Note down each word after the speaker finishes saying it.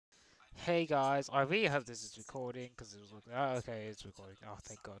Hey guys, I really hope this is recording because it was like, oh, okay, it's recording. Oh,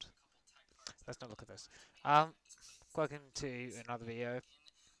 thank God. Let's not look at this. Welcome to another video.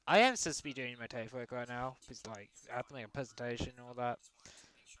 I am supposed to be doing my TAFE work right now. It's like I have to make a presentation and all that.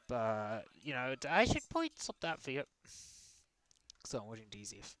 But you know, I should probably stop that video. So I'm watching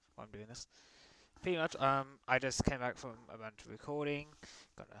DZ while I'm doing this. Pretty much. I just came back from a bunch of recording.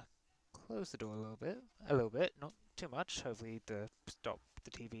 Gonna close the door a little bit, not too much. Hopefully, to stop the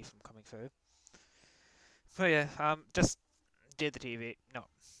TV from coming through. So yeah, just did the TV. No,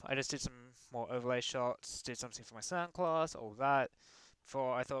 I just did some more overlay shots, did something for my sound class, all that.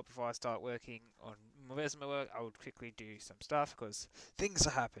 Before I start working on my resume work, I would quickly do some stuff because things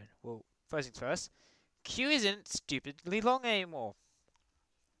happen. Well, first things first, Q isn't stupidly long anymore.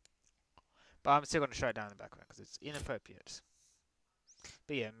 But I'm still gonna shut it down in the background because it's inappropriate.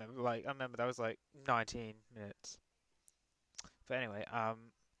 But yeah, I remember that was like 19 minutes. But anyway,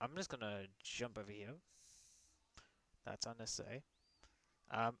 I'm just gonna jump over here. That's unnecessary.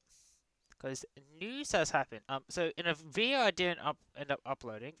 Because news has happened. So in a video I didn't end up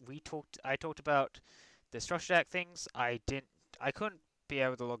uploading, I talked about the structure deck things. I couldn't be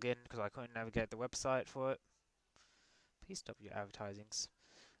able to log in because I couldn't navigate the website for it. Please stop your advertisings.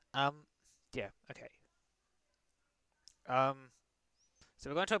 Yeah, okay. So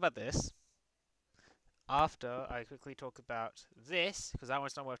we're going to talk about this after I quickly talk about this because that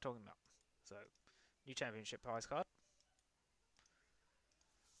one's not worth talking about. So, new championship prize card.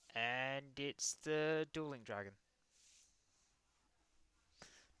 And it's the Dueling Dragon.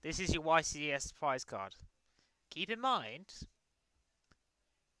 This is your YCS prize card. Keep in mind,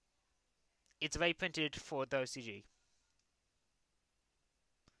 it's reprinted for the OCG.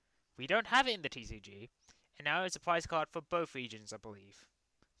 We don't have it in the TCG, and now it's a prize card for both regions, I believe.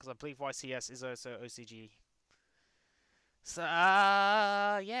 Because I believe YCS is also OCG. So,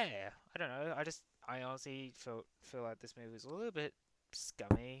 yeah. I don't know. I honestly feel like this movie was a little bit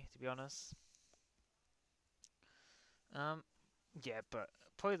scummy, to be honest. Yeah, but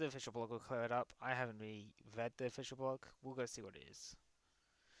probably the official blog will clear it up. I haven't really read the official blog. We'll go see what it is.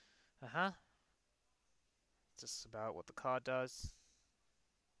 Just about what the card does.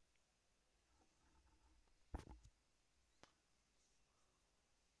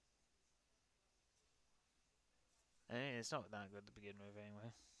 I mean, it's not that good to begin with,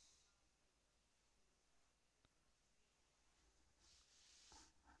 anyway.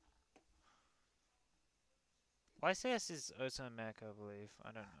 YCS is also America, I believe.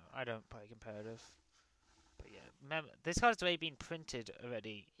 I don't know. I don't play competitive. But yeah, remember, this card's already been printed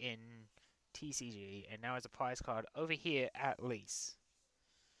already in TCG, and now it's a prize card over here at least.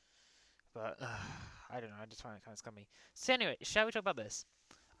 But I don't know. I just find it kind of scummy. So anyway, shall we talk about this?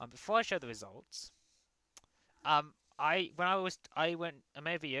 Before I show the results, I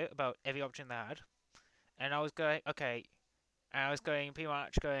made a video about every option they had, and I was going okay, and I was going pretty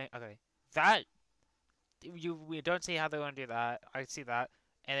much going okay. That we don't see how they're going to do that. I see that,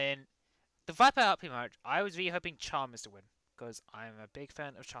 and then the vibe out pretty much. I was really hoping Chamers to win because I'm a big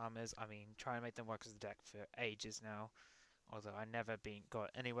fan of Chamers. I mean, trying to make them work as a deck for ages now, although I never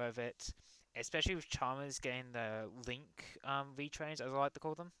got anywhere with it. Especially with Chamers getting the Link retrains, as I like to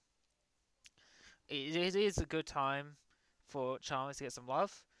call them. It is a good time for Chamers to get some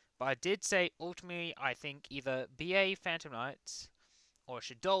love. But I did say ultimately I think either BA Phantom Knights or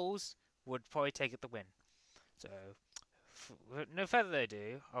Shadows would probably take it the win. So, with no further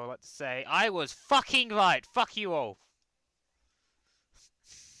ado, I would like to say I was fucking right. Fuck you all.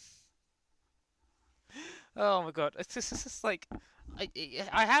 Oh my god, it's just like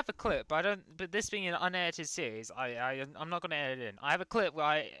I have a clip, but I don't. But this being an unedited series, I'm not gonna edit it in. I have a clip where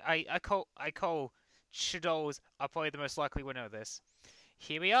I call Shadows are probably the most likely winner of this.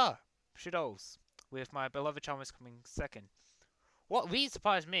 Here we are, Shadows, with my beloved Chalmers coming second. What really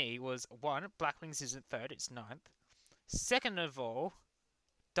surprised me was one, Blackwings isn't third, it's ninth. Second of all,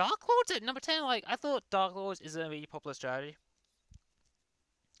 Dark Lords at number 10. Like I thought, Dark Lords is a really popular strategy.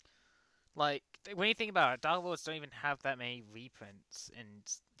 Like, when you think about it, Dark Lords don't even have that many reprints, and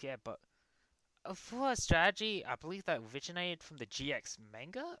yeah, but for a strategy, I believe that originated from the GX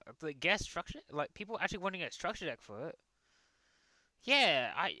manga, the guest structure, like people actually wanting a structure deck for it.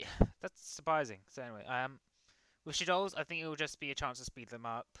 Yeah, that's surprising. So anyway, with Shadows, I think it will just be a chance to speed them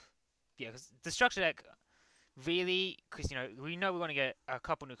up. Yeah, because the structure deck really, because you know we we're going to get a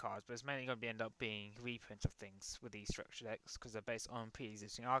couple new cards, but it's mainly going to end up being reprints of things with these structure decks because they're based on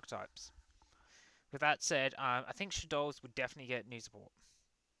pre-existing archetypes. With that said, I think Shadows would definitely get new support.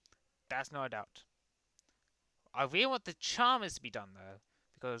 That's no doubt. I really want the Charmers to be done though,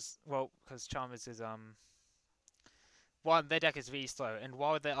 because Charmers is one, their deck is really slow, and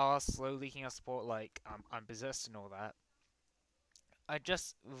while they are slow leaking out support like Unpossessed and all that, I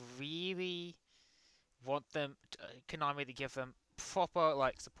just really want them Konami to give them proper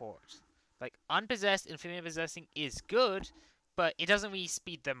like support. Like Unpossessed and Female Possessing is good, but it doesn't really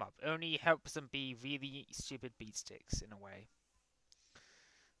speed them up. It only helps them be really stupid beat sticks in a way.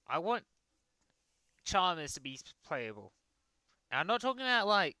 I want Charmers to be playable. And I'm not talking about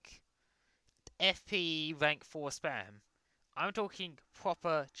like FP rank 4 spam. I'm talking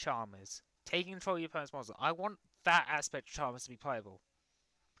proper Charmers. Taking control of your opponent's monster. I want that aspect of Charmers to be playable.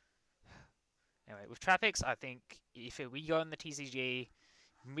 Anyway, with Trapix, I think if we go in the TCG,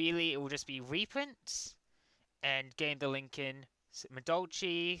 really it will just be reprints and getting the link in.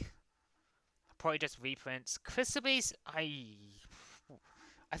 Madolchi, probably just reprints. Crystal Beast,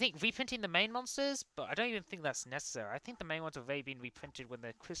 I think reprinting the main monsters, but I don't even think that's necessary. I think the main ones have already been reprinted when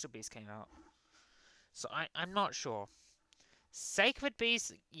the Crystal Beast came out. So I'm not sure. Sacred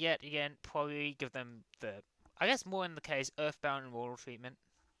Beast, yet again, probably give them the, I guess more in the case, Earthbound and Royal treatment.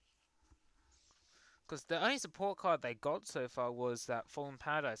 Because the only support card they got so far was that Fallen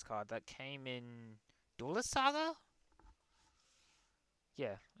Paradise card that came in Duelist Saga?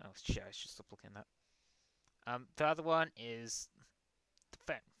 Yeah. Oh shit, I should stop looking at that. The other one is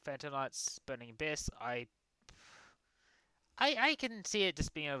Phantom Knights Burning Abyss. I can see it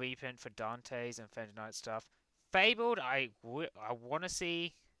just being a reprint for Dante's and Phantom Knight stuff. Fabled, I want to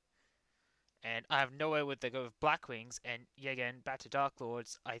see, and I have no way would they go with Black Wings. And yet again, back to Dark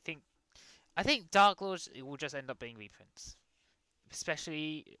Lords. I think Dark Lords will just end up being reprints,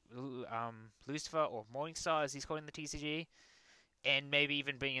 especially Lucifer or Morningstar as he's called in the TCG, and maybe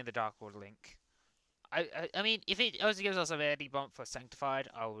even bringing in the Dark Lord link. I mean, if it also gives us a rarity bump for Sanctified,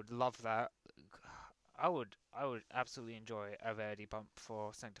 I would love that. I would absolutely enjoy a rarity bump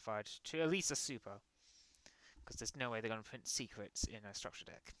for Sanctified to at least a super, because there's no way they're going to print secrets in a structure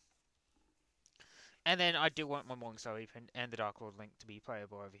deck. And then I do want my Morningstar reprint and the Dark Lord link to be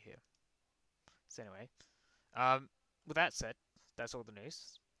playable over here. So anyway, with that said, that's all the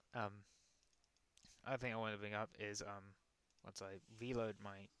news. Other thing I want to bring up is once I reload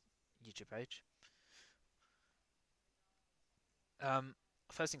my YouTube page.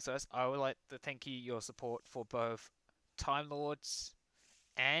 First things first, I would like to thank you your support for both Time Lords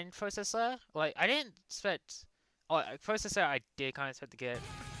and Processor. Like, I didn't expect... Oh, Processor I did kind of expect to get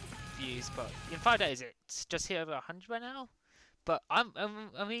views, but in 5 days it's just hit over 100 right now. But I'm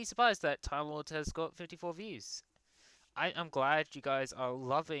really surprised that Time Lords has got 54 views. I'm glad you guys are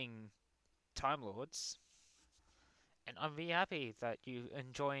loving Time Lords. And I'm really happy that you're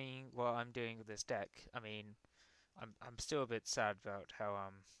enjoying what I'm doing with this deck. I mean... I'm still a bit sad about how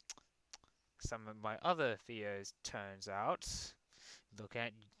some of my other videos turns out. Look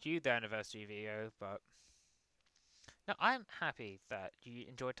at you, the anniversary video, but no, I'm happy that you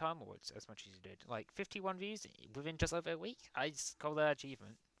enjoyed Time Lords as much as you did. Like 51 views within just over a week. I just call that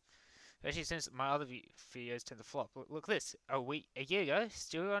achievement. Especially since my other videos tend to flop. Look this, a year ago,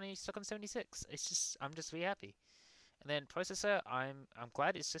 still only stuck on 76. I'm just really happy. And then Processor, I'm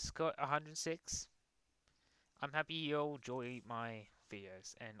glad it's just got 106. I'm happy you'll enjoy my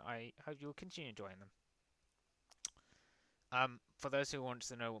videos, and I hope you'll continue enjoying them. For those who want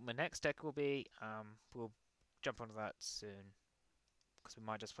to know what my next deck will be, we'll jump onto that soon, because we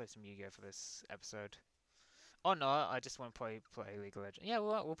might just play some Yu-Gi-Oh for this episode. Oh no, I just want to play League of Legends. Yeah,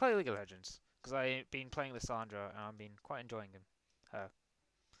 we'll play League of Legends, because I've been playing Lissandra, and I've been quite enjoying her.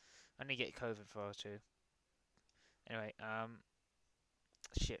 I need to get COVID for her too. Anyway,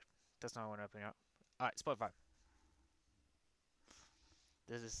 shit, does not want to open up. Alright, Spotify.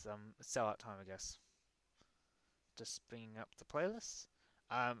 This is sellout time, I guess. Just bringing up the playlist.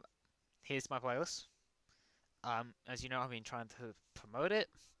 Here's my playlist. As you know, I've been trying to promote it,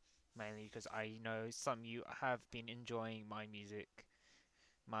 mainly because I know some of you have been enjoying my music,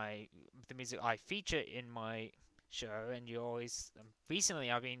 the music I feature in my show, and you always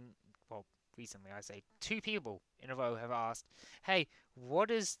recently I say 2 people in a row have asked, "Hey, what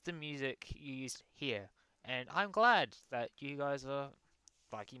is the music you used here?" And I'm glad that you guys are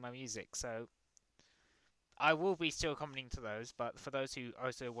liking my music, so I will be still commenting to those. But for those who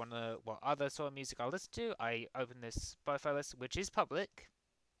also want to what other sort of music I listen to, I open this Spotify list, which is public,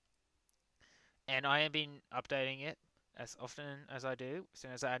 and I have been updating it as often as I do. As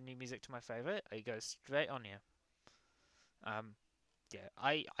soon as I add new music to my favorite, it goes straight on here. Yeah,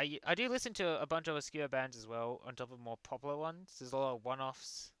 I do listen to a bunch of obscure bands as well, on top of more popular ones. There's a lot of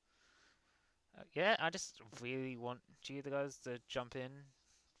one-offs. Yeah, I just really want you guys to jump in,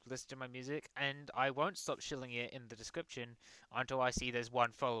 listen to my music, and I won't stop shilling it in the description until I see there's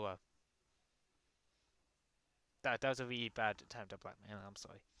 1 follower. That was a really bad attempt at blackmail. I'm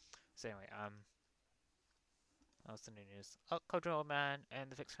sorry. So anyway, what's the new news? Oh, Control Man and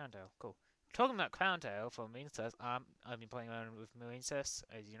the fixed Crown Tail. Cool. Talking about Crown Tail for Marine Cess, I've been playing around with Marine Cess,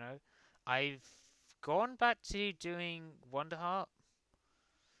 as you know. I've gone back to doing Wonderheart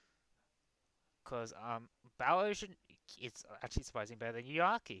because Battle Ocean it's actually surprisingly better than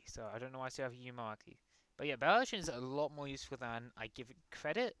Yuraki, so I don't know why I still have Yuraki. But yeah, Battle Ocean is a lot more useful than I give it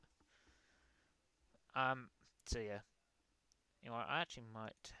credit. So yeah. You know what, I actually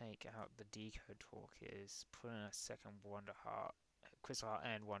might take out the decode talkers, put in a second Wonderheart, Crystal Heart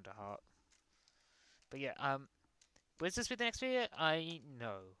and Wonderheart. But yeah, will this be the next video? I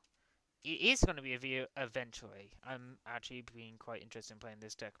know. It is going to be a video eventually. I'm actually being quite interested in playing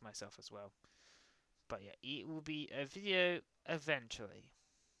this deck myself as well. But yeah, it will be a video eventually.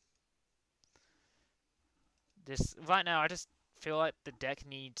 Right now, I just feel like the deck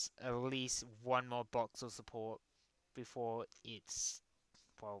needs at least one more box of support before it's,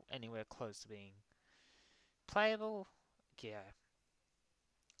 well, anywhere close to being playable. Yeah.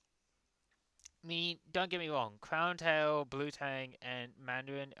 I mean, don't get me wrong, Crown Tail, Blue Tang, and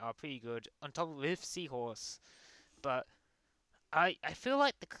Mandarin are pretty good, on top with Seahorse, but I feel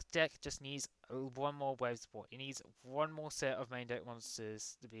like the deck just needs one more wave support. It needs one more set of main deck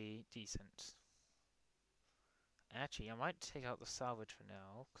monsters to be decent. Actually, I might take out the salvage for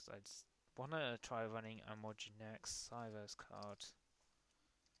now, because I just want to try running a more generic Cyverse card.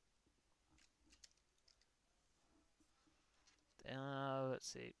 Let's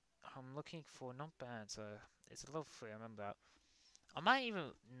see. I'm looking for not bad, so it's a level 3, I remember that. I might even...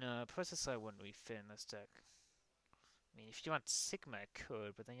 No, Processor wouldn't really fit in this deck. I mean, if you want Sigma, it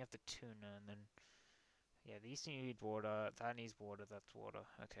could, but then you have the Tuna, and then... Yeah, these need water, that needs water, that's water.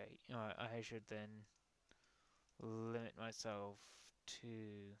 Okay, alright, I should then limit myself to...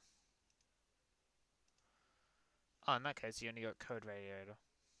 Oh, in that case, you only got Code Radiator.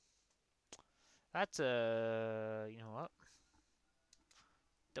 That's you know what?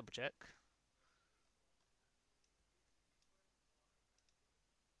 Double check.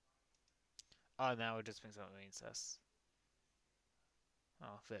 Oh, now we're just being something incest.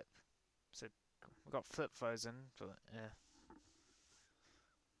 Oh, flip. So, we got flip frozen, but yeah.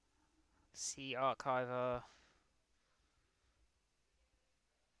 Sea Archiver.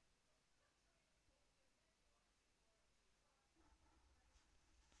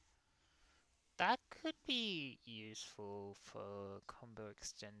 That could be useful for combo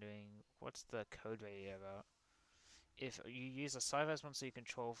extending. What's the code radio about? If you use a Cyverse monster you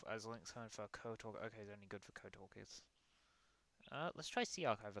control as a link sign for a code talker. Okay, it's only good for code talkers. Let's try Sea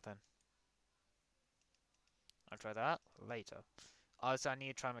Archiver then. I'll try that later. Also, I need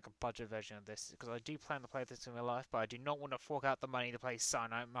to try and make a budget version of this because I do plan to play this in real life, but I do not want to fork out the money to play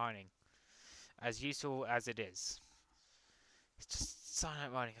Cyanide Mining. As useful as it is. It's just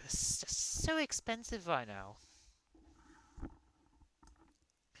Cyanide Mining. It's just so expensive right now.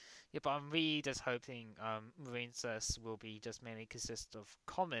 Yeah, but I'm really just hoping Marine Cess will be just mainly consist of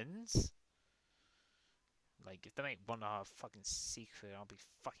commons. Like, if they make 1.5 fucking secret, I'll be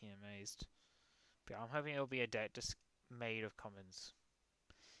fucking amazed. But I'm hoping it'll be a deck just made of commons.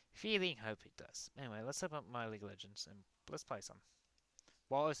 Feeling hope it does. Anyway, let's open up my League of Legends and let's play some.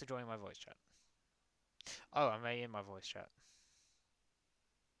 While also joining my voice chat. Oh, I'm already in my voice chat.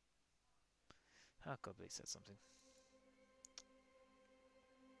 Oh god, they said something.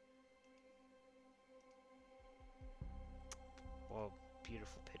 Well,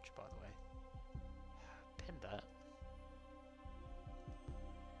 beautiful pitch, by the way. Pin that.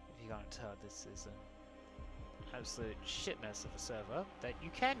 If you can't tell, this is an absolute shit mess of a server that you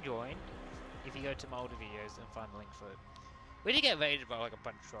can join if you go to my older videos and find the link for it. We did get raided by like a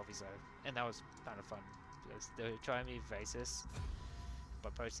bunch of trophies though, and that was kind of fun because they were trying to be racist by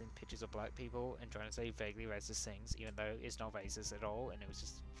posting pictures of black people and trying to say vaguely racist things, even though it's not racist at all, and it was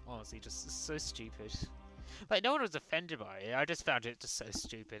just honestly just so stupid. Like, no one was offended by it, I just found it just so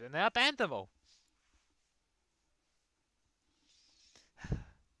stupid, and then I banned them all. I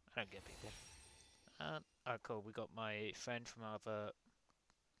don't get people. Oh cool, we got my friend from another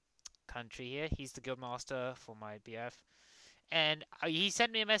country here. He's the guildmaster for my BF. And he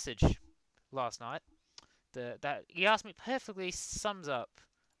sent me a message last night that he asked me perfectly sums up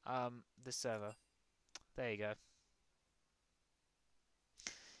the server. There you go.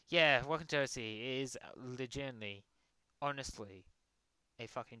 Yeah, welcome to OC. It is legitimately, honestly, a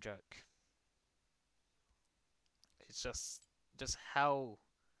fucking joke. It's just how...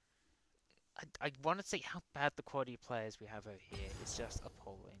 I want to say how bad the quality of players we have over here is just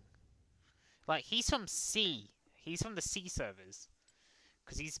appalling. Like, he's from C. He's from the C servers.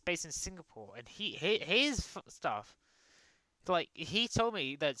 because he's based in Singapore, and his stuff. Like, he told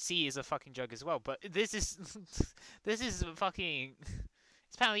me that C is a fucking joke as well, but this is this is fucking.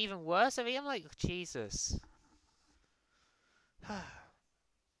 It's apparently even worse. I mean, I'm like, Jesus. And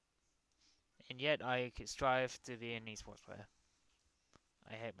yet I could strive to be an esports player.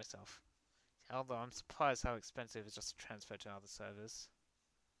 I hate myself. Although I'm surprised how expensive it's just to transfer to other servers.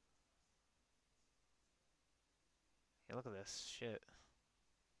 Yeah, look at this shit.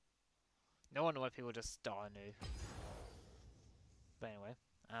 No wonder why people just start new. But anyway,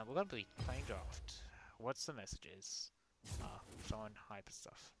 we're gonna be playing draft. What's the messages? Throwing hyper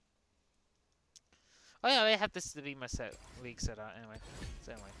stuff. Oh yeah, I have this to be my league setup anyway.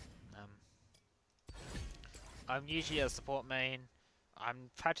 So anyway, I'm usually a support main.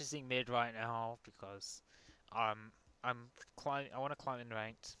 I'm practicing mid right now because I'm climbing. I want to climb in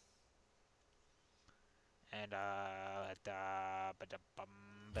ranked. And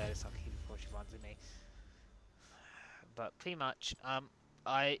better suck before she runs at me. But pretty much,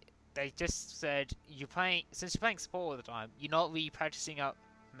 they just said since you're playing support all the time, you're not really practicing up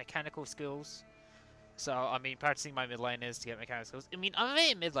mechanical skills. So I mean, practicing my mid laners to get mechanical skills. I mean, I'm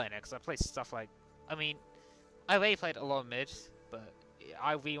a mid laner because I play stuff like, I mean, I already played a lot of mid, but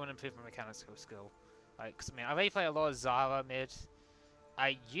I really want to improve my mechanical skill. Like, cause I mean, I already play a lot of Zara mid.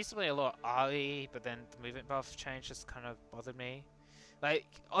 I used to play a lot of Ari, but then the movement buff change just kind of bothered me. Like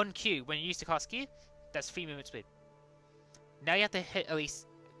on Q, when you used to cast Q, that's 3 movement speed. Now you have to hit at least,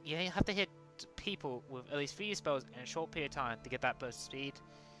 you have to hit people with at least 3 spells in a short period of time to get that burst speed.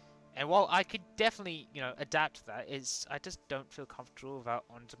 And while I could definitely, adapt to that, I just don't feel comfortable without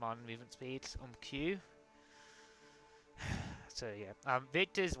on-demand movement speed on Q. So yeah,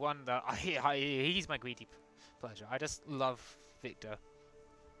 Victor's one that he's my greedy pleasure. I just love Victor.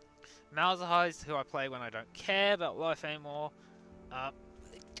 Malzahar is who I play when I don't care about life anymore.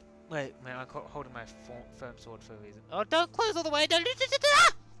 Wait, man, I'm holding my firm sword for a reason. Oh, don't close all the way! Don't.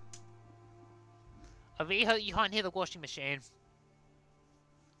 I really hope you can't hear the washing machine.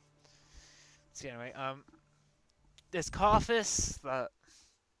 So anyway, there's Carthus that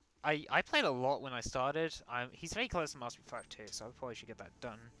I played a lot when I started. He's very close to Mastery 5 too, so I probably should get that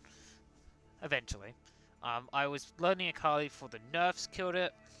done eventually. I was learning Akali before the nerfs killed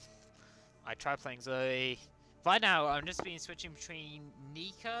it. I tried playing Zoe. Right now, I'm just switching between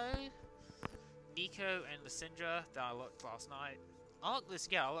Nico and Lissandra that I looked last night. I looked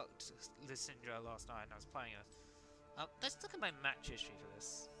Lissandra last night and I was playing her. Let's look at my match history for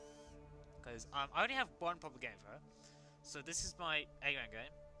this. Because I only have one proper game for her. So this is my A-rank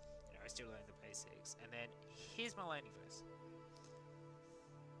game. I still learning the basics. And then here's my laning phase.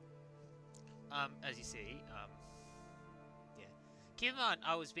 As you see, yeah. Keep in mind,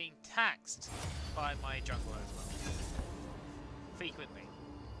 I was being taxed by my jungler as well. Frequently.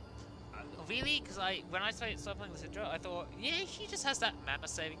 Really? Because when I started playing Lissandra, I thought, yeah, she just has that mana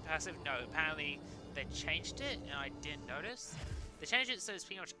saving passive. No, apparently they changed it and I didn't notice. They changed it so it's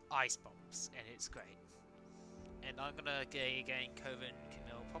pretty much ice bombs, and it's great. And I'm gonna get Coven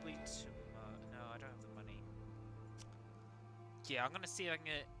Camille probably tomorrow. No, I don't have the money. Yeah, I'm gonna see if I can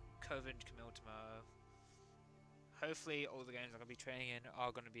get Coven Camille tomorrow. Hopefully, all the games I'm gonna be training in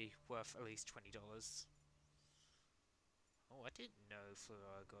are gonna be worth at least $20. Oh, I didn't know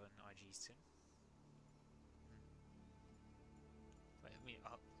Flora got an IG soon. Wait, I mean,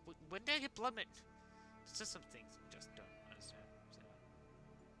 when did I get Bloodman? It's just some things we just don't understand. So,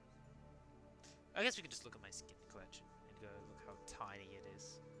 I guess we can just look at my skin collection and go look how tiny it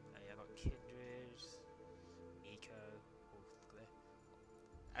is. Yeah, I got Kindred, Nico. Oh, look there.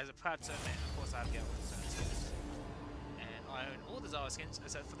 As a proud Zone man, of course I have to get all the Zone skins. And I own all the Zara skins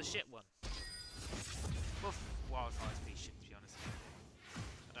except for the shit one. Well, Wildfire's pretty shit, to be honest.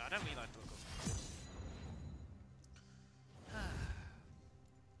 I don't really like the look of it.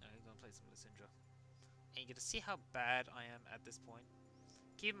 I'm gonna play some Lissandra. And you get to see how bad I am at this point.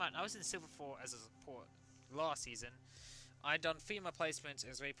 Keep in mind, I was in Silver 4 as a support last season. I'd done 3 of my placements and it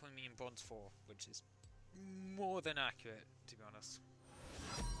was already putting me in Bronze 4, which is more than accurate, to be honest.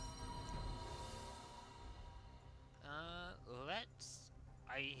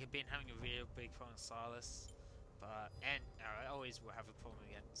 I have been having a real big problem with Silas, and I always will have a problem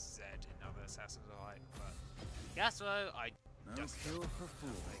against Zed and other assassins alike, but Yasuo, I just don't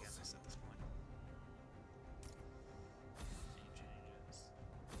play against this at this point. Any changes?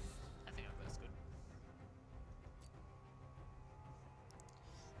 I think that's good.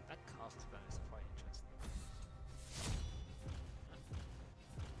 That cast bonus is quite interesting.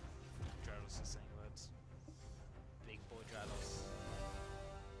 Dralos is saying words. Big boy Dralos.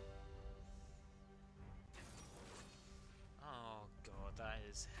 Oh god, that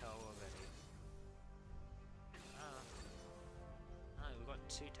as hell already. Oh, we've got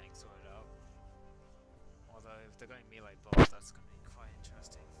 2 tanks sorted out. Although if they're going melee boss, that's going to be quite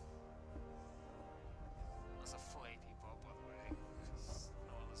interesting. That's a 4 AP bot, by the way, because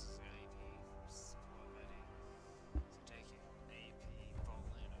no one else is an AP support already. So taking AP bot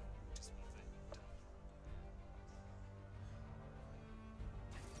laner just means that you're done.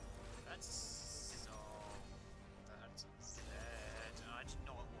 That's so. That's Z. I do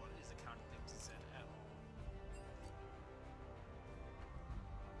not know what is the counter thing to Z at all.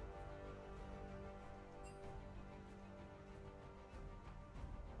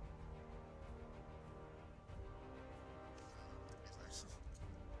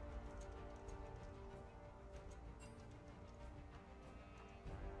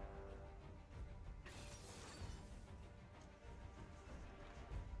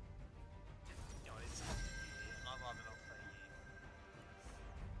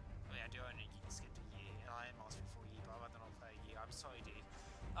 Sorry, dude.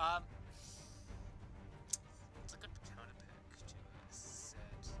 It's a good counter pick to a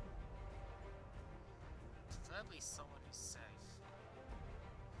set. Preferably someone who's safe.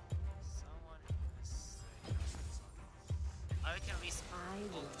 Someone who's safe. I can at least. I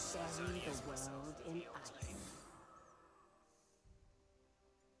will bury the world in ice.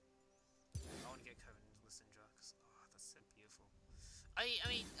 I want to get Coven Lissandra because that's so beautiful. I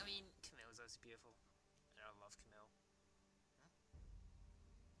mean, Camille's also beautiful, and I love Camille.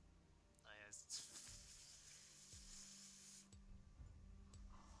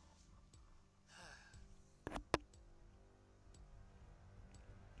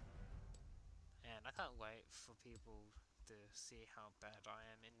 And I can't wait for people to see how bad I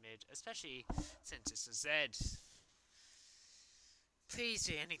am in mid, especially since it's a Z. Please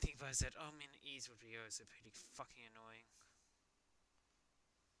do anything by Z. I mean, E's would be also pretty fucking annoying.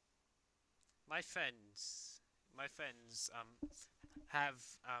 My friends have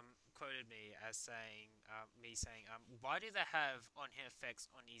quoted me as saying, why do they have on-hit effects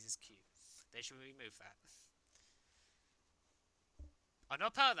on Ease's Q? They should remove that. I'm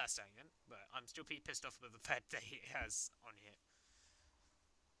not proud of that statement, but I'm still pretty pissed off about the fact that he has on-hit.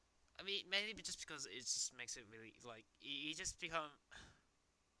 I mean, maybe just because it just makes it really, like, he just become...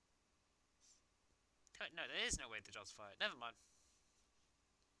 No, there is no way to justify it. Never mind.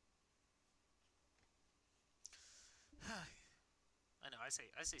 I know, I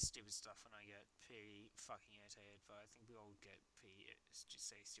say stupid stuff when I get pretty fucking irritated, but I think we all get pretty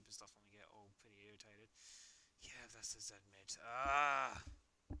say stupid stuff when we get all pretty irritated. Yeah, that's a Z mid.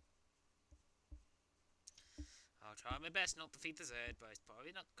 I'll try my best not to defeat the Z, but it's probably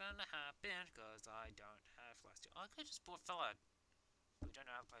not gonna happen because I don't have last year. I could just bought Vlad. We don't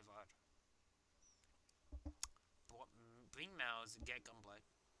know how to play Vlad. Bring Mouse and get Gunblade.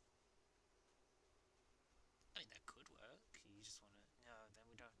 I mean, that could work. You just want to... No,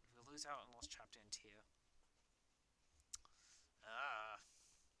 then we'll lose out on Lost Chapter and Tier.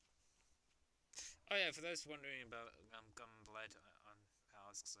 Oh yeah, for those wondering about Gunblade on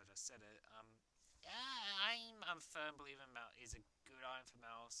Mouse, because I just said it, I'm a firm believer Mouse is a good item for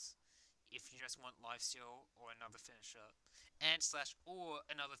Mouse if you just want lifesteal or another finisher, or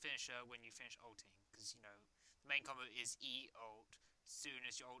another finisher when you finish ulting, because, you know, the main combo is E ult, soon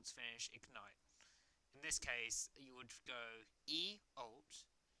as your ult's finished, ignite. In this case, you would go E ult,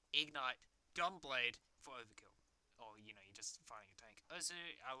 ignite, Gunblade for overkill. Or, you know, you're just fighting a tank. Also,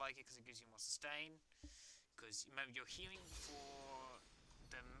 I like it because it gives you more sustain. Because, remember, you're healing for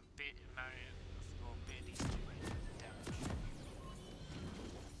the amount of your abilities to do damage.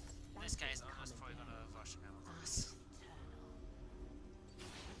 In this case, I'm just probably going to rush him out of this.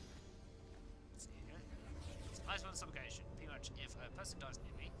 So, here you go. So, ice one suffocation. Pretty much, if a person dies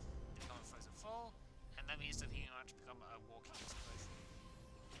near me, they become a frozen fall. And that means that he can actually become a walking explosion.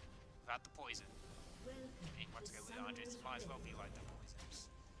 Without the poison. Once again, with 100s, it might as well be like the poisons.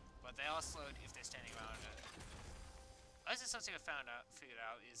 But they are slowed if they're standing around it. Also, something I figured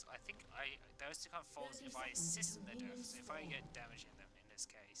out is I think those two kind of falls if I assist in their death. So if I get damage in them in this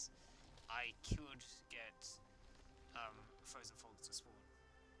case, I could get frozen fall to spawn.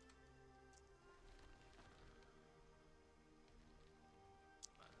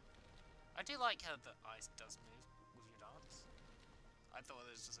 I do like how the ice does move with your dance. I thought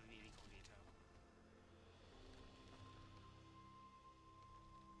it was just a really cool detail.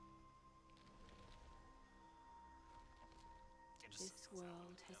 This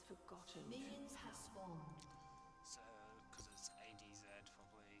world has forgotten. Minions have spawned. So, because it's ADZ,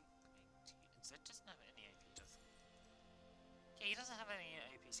 probably. Z doesn't have any AP, does it? Yeah, he doesn't have any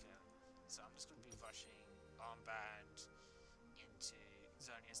AP scale. So I'm just going to be rushing Armband into Z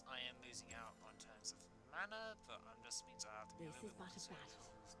only is I am losing out on terms of mana, but just means I have to be a This little is bit more but a conservative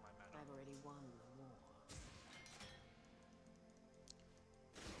battle. with my mana. I've already won the war.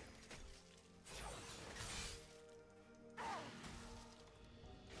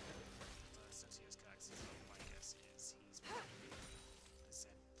 Since he has Gaxes, my guess is he's the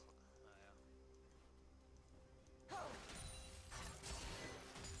Zen.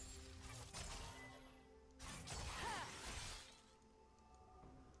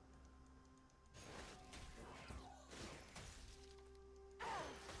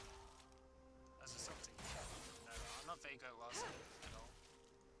 As a something, no, I'm not very good at last game at all.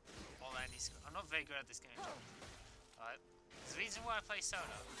 I'm not very good at this game. Alright. The reason why I play solo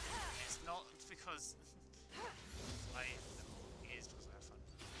is not because it is because I have fun.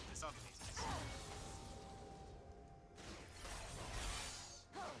 There's other reasons.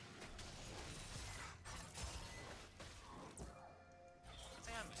 I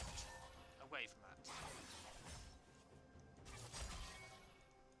think I moved away from that.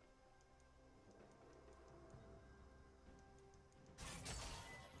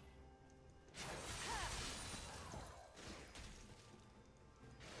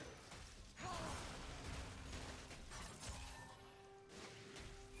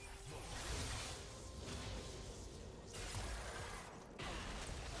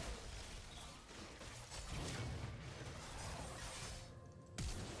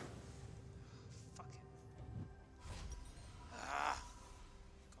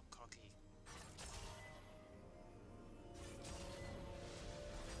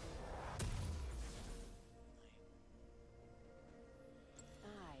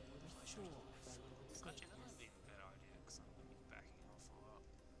 Actually, that might be a better idea because I'm going to be backing off a lot.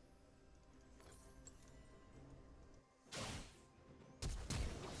 First blood.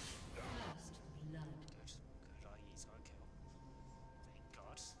 Good. He's got a kill. Thank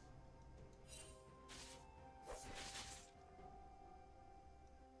God.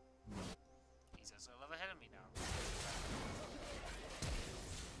 He's also a level ahead of me now.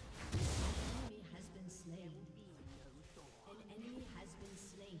 An enemy has been slain. An enemy has been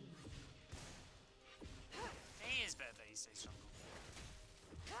slain. He is better that he stays strong.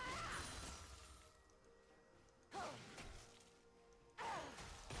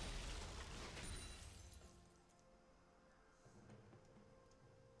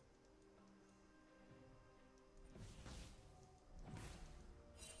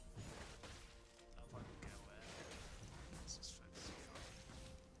 I'll probably go away. Let's just focus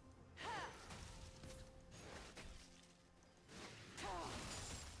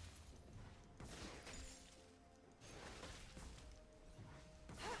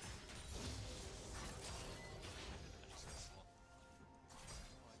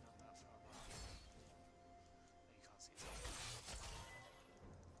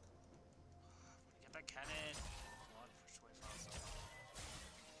on that cannon. Come on, push away faster.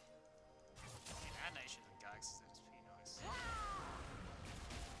 I mean, animation and gags is pretty nice.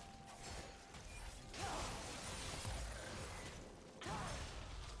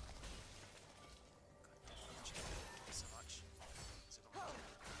 Thank you so much. So got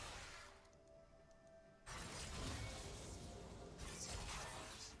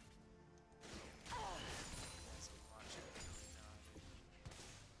my cannon.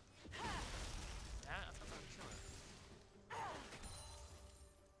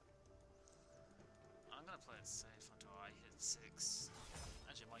 I'm gonna play it safe until I hit 6.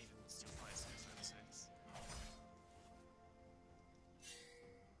 Actually, I might even still play it safe at 6.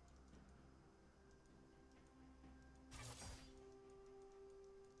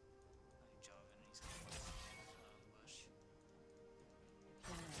 Jarvan, he's gonna bush.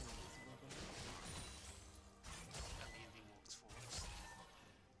 Immediately walks forwards.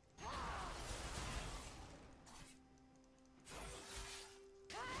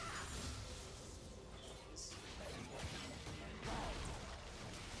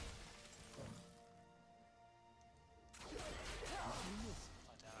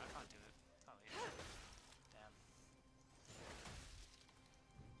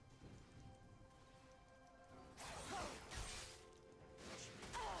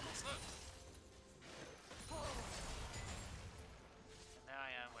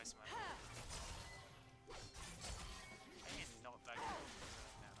 Wasting my mana. Maybe not that good.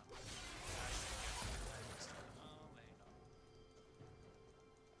 Mana. Oh, maybe not.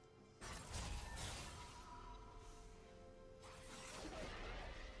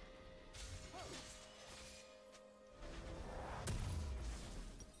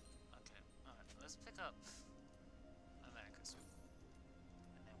 Okay, alright, let's pick up America soon.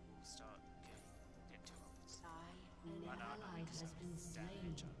 And then we'll start getting to levels. I An Oh no, I don't need ally to has been slain.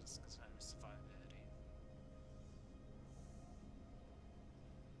 damage, I'm just concerned with survivability.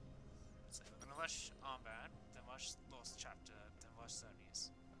 So we're gonna rush Armband, then rush Lost Chapter, then rush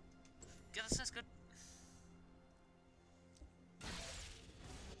Sony's. Yeah, that sounds good.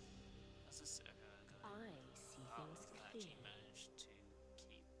 That's just okay. I see Oh, things I actually clearly. managed to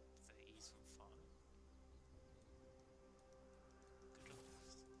keep the ease from fun. Good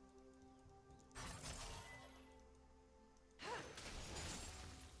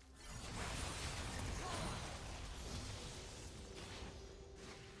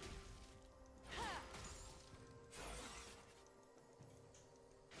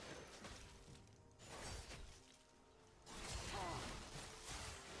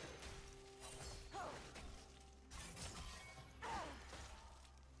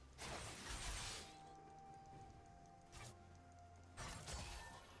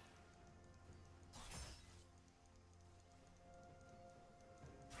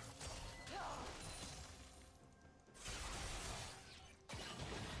job.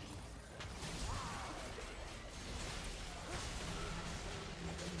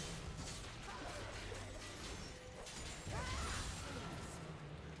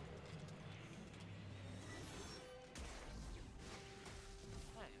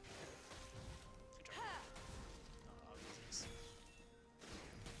 Hey. Good job. I'll use these.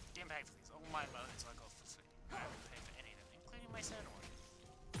 Didn't pay for these. All my modes I got for free. I haven't paid for any of them, including my Santa one.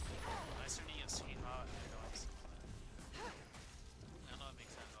 I still need your sweetheart and dogs. I'm not a big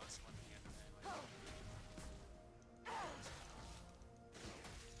fan of dogs one again. Anyway.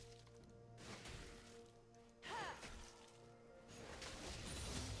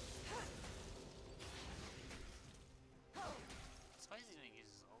 Surprised he didn't use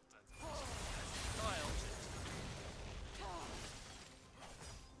his ult that time. Oh, I ulted.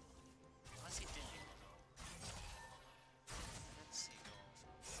 Unless he did use his ult. Let's see, go off.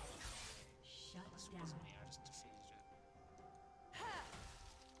 Shut This down. wasn't me, I just defeated it.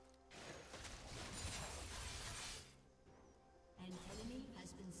 An enemy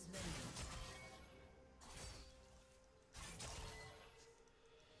has been slain.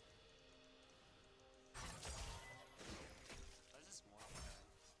 What is this more than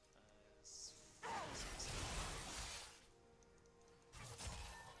it's 6.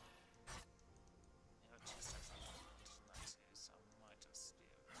 Yeah, got 2 stacks of that too, so I might just be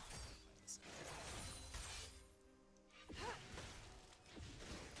able to play this out.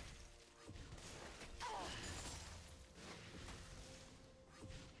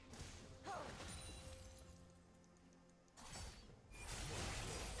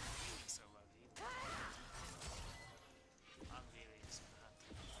 So lovely. I'm really just gonna have to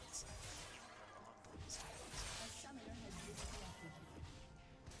do that, so even though I'm on these days. A summoner has disconnected.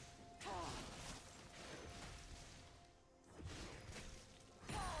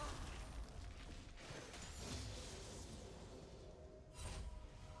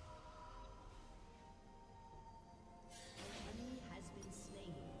 An enemy has been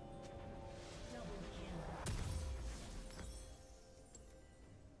slain. Double kill.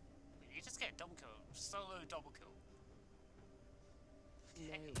 Wait, you just get a double kill, solo double kill. No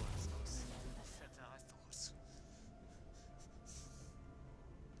Okay, one it's will not remember better that. than I thought.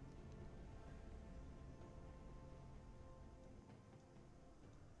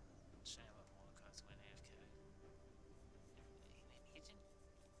 Shame that Mordecai's went AFK. Maybe he didn't.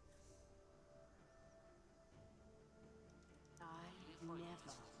 I He probably never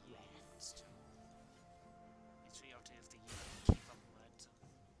just rest. still. It's really up to if the unit can keep up momentum.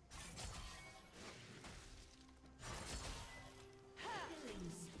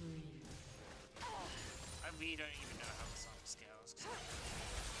 Killing spree. I really don't even know how Lissandra scales because I haven't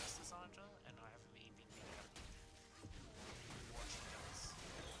played first Lissandra and I haven't really been really happy what she does.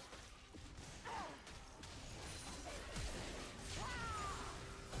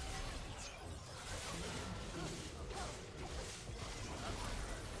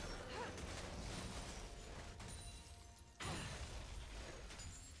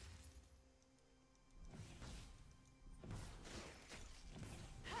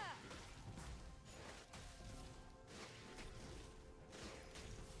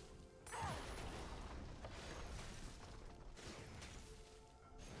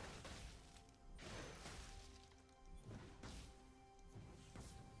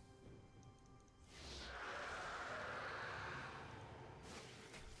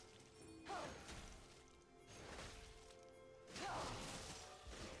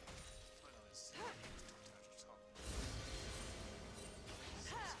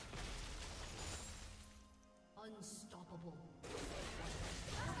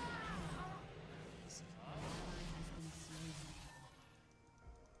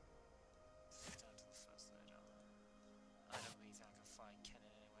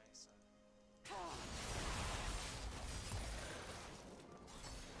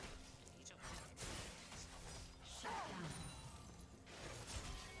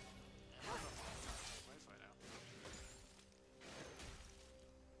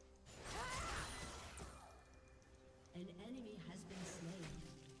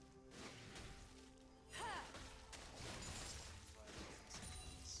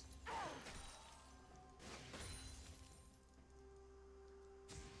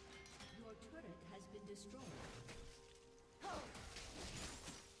 turret has been destroyed.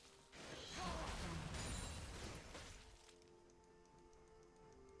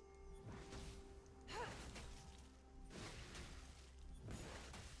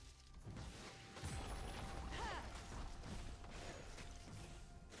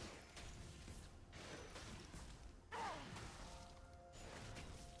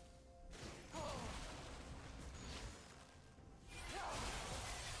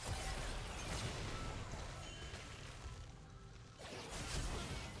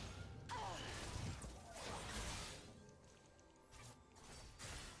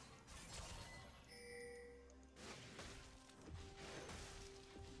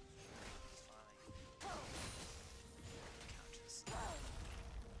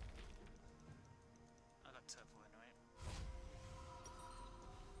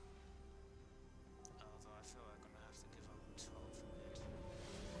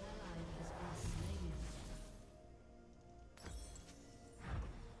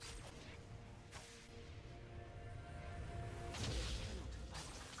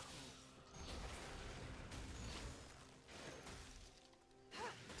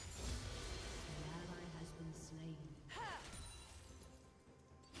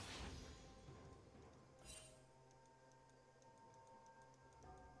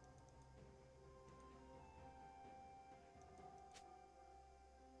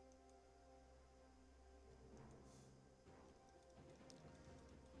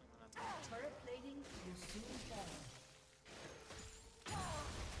 Turret plating will soon fall.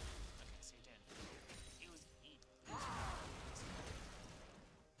 Okay, so he didn't. He was.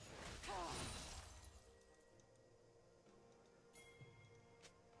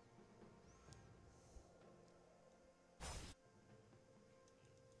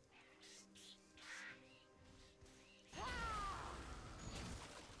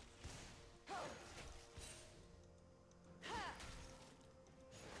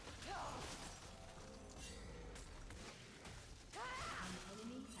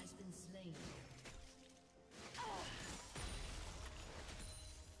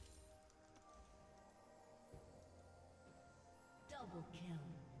 Double kill.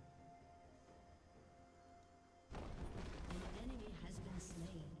 An enemy has been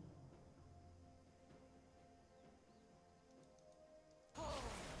slain.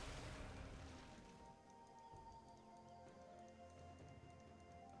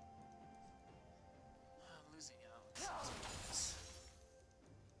 I'm losing out.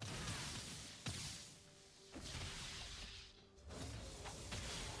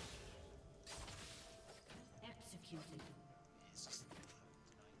 Executed. It's just the 9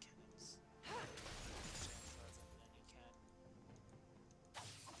 cannons. Further than you can.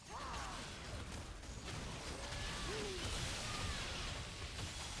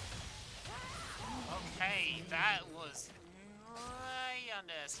 Okay, that was way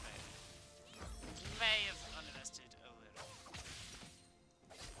underestimated. May have underestimated a little.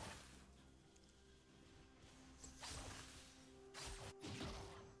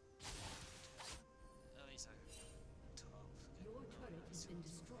 At least I got 12. Your turret has been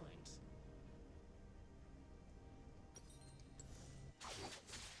destroyed.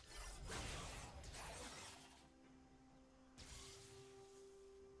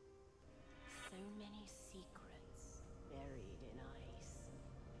 So many secrets buried in ice.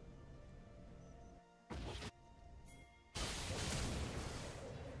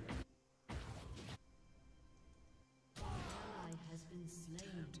 Ally has been slain.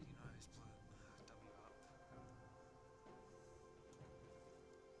 Did you know I just blew W up?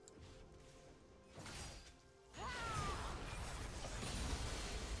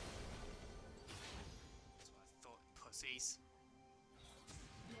 That's what I thought, pussies.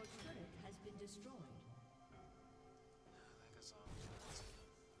 Your turret has been destroyed. There goes our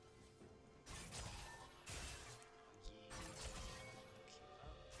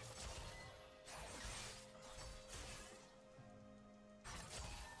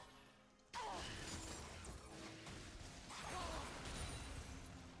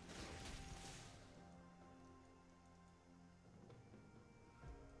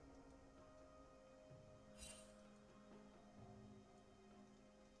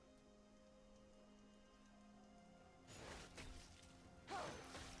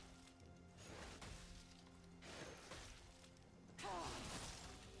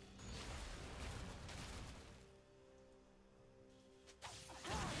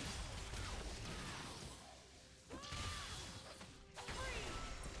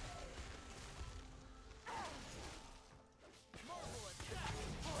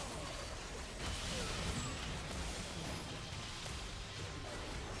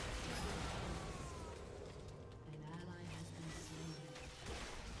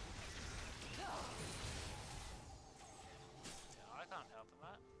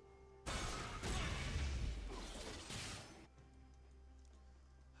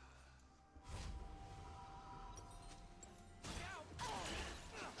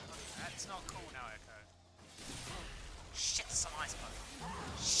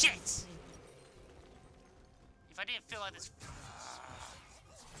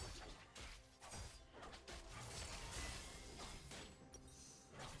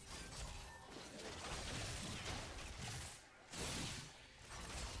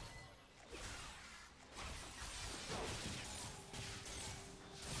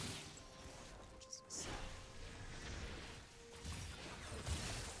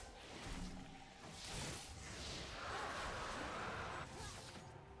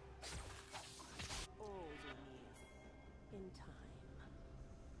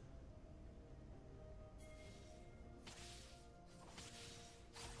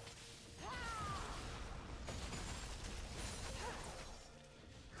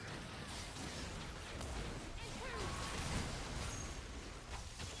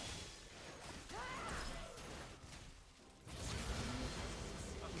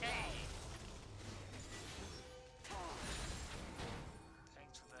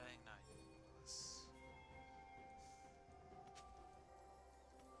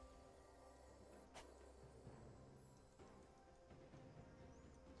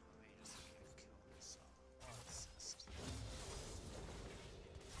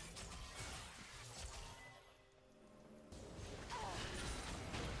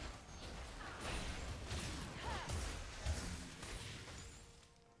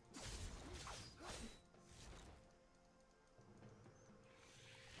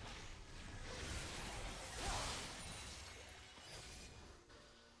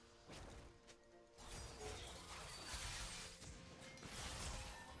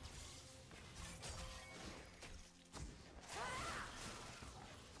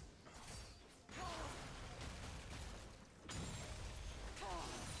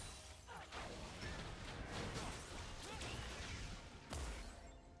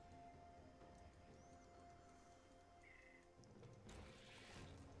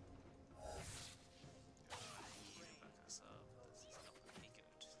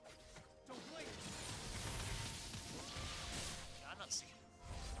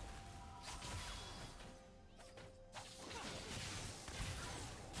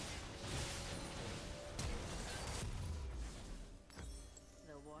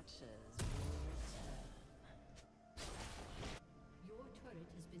Watchers will return. Your turret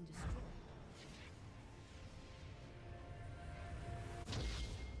has been destroyed.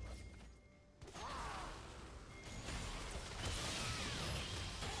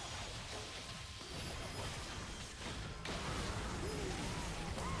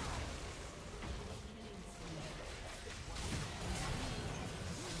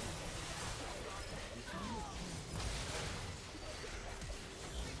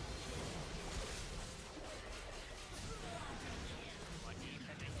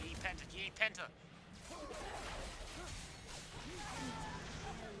 Penta.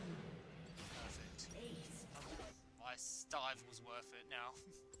 Perfect. My dive was worth it now.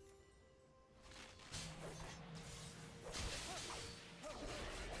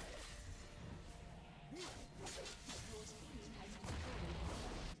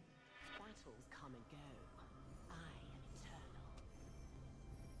 Battles come and go. I am eternal.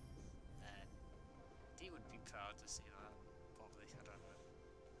 And D would be proud to see that. Probably, I don't know.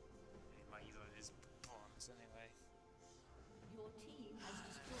 He might use his pawns anyway. Your team has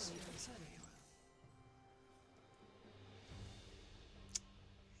destroyed a turret.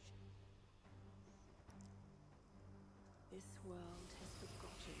 This world has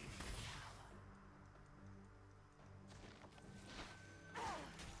forgotten power.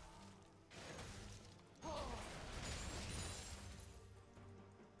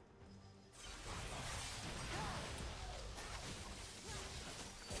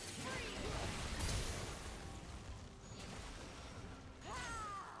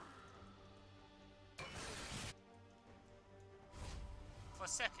 For a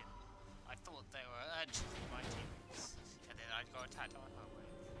second, I thought they were actually my teammates, and then I got attacked on my way.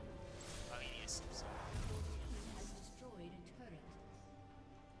 I mean, yes, so. Your team has destroyed a turret.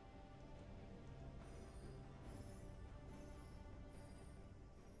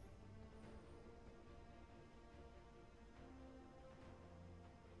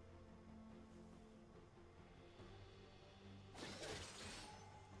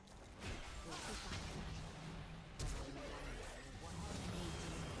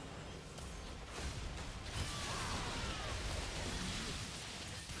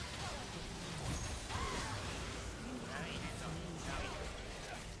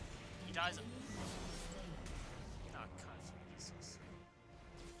 He dies. Not cut for pieces.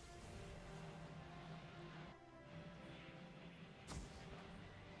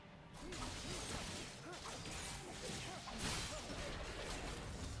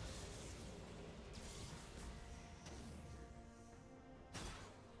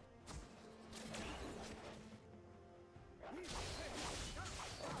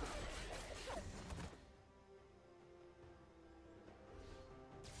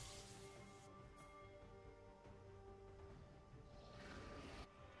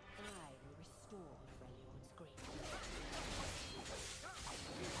 I will restore Freljord's grief.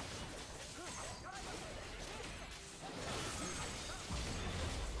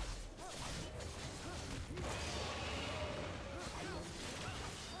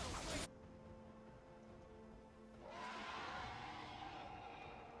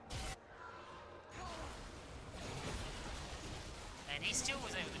 And he still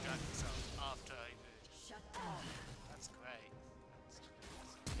was able to drag himself after he moved. Shut down. That's great.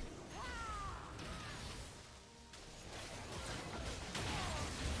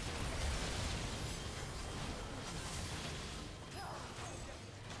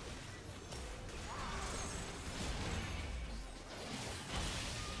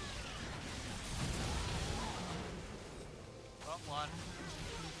 Got one.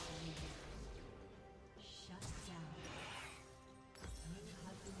 Shut down. You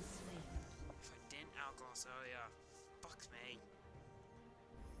have been slain. If I didn't outgloss earlier, fuck me.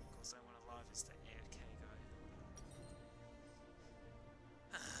 Of course, I want to live is the AFK guy.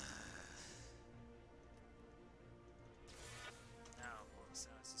 Now, all the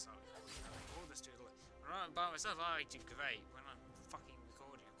sounds are all this dude. When I'm by myself, I do great. When I'm fucking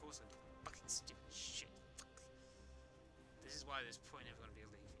recording, of course I do fucking stupid shit. Fuck. This is why there's probably never going to be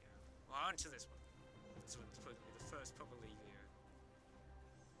a league video. Well, on to this one. This one's probably going to be the first proper league video.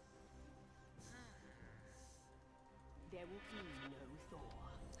 There will be no Thor.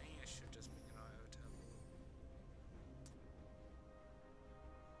 I think I should just make an IO tab.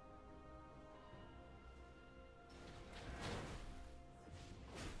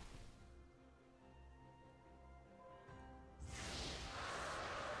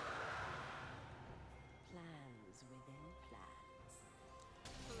 Plans within plans.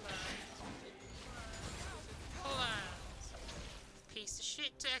 Piece of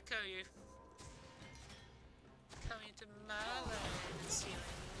shit to echo you. Coming to my land and stealing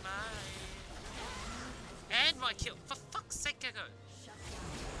my kill. For fuck's sake, Gecko. Shut down.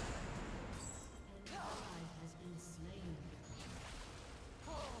 An ally has been slain.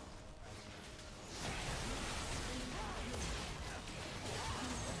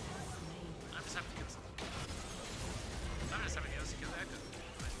 I'm just having to kill someone. I'm just having to kill Echo.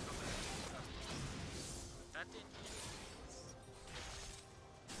 That didn't hit.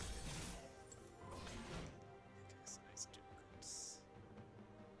 Okay, so let's do goods.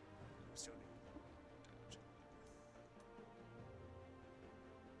 I'm still doing damage.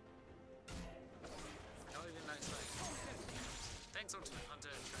 Not even that like. Thanks, Ultimate Hunter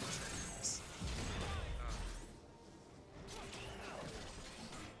and Chamers.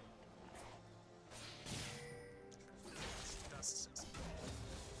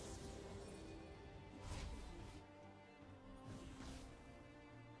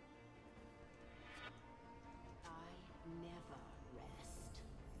 I never rest.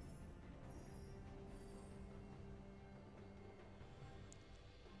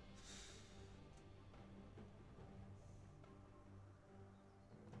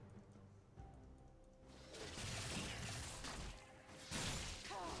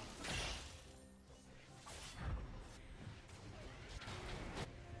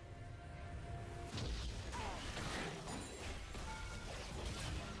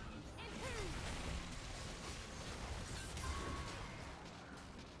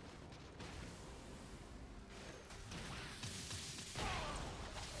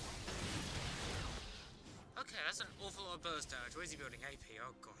 Okay, that's an awful lot of burst damage. Where's he building AP?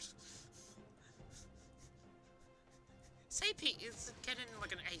 Oh god. It's AP, it's getting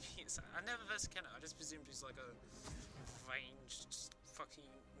like an AP. I never versed Kenna, I just presumed he's like a ranged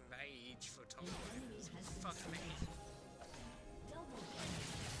fucking mage for top lane. Fuck me. Double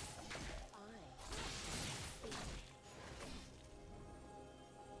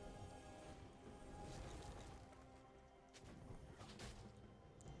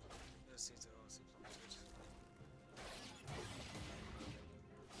Those seeds are also planted.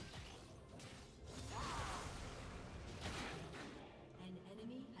 An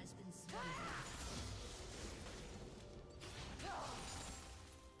enemy has been slain.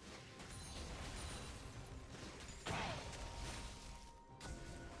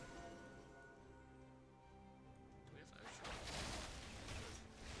 Do we have ocean?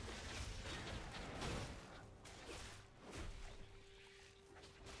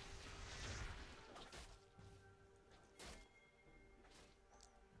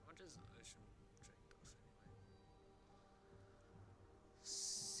 What is an ocean drink buff anyway?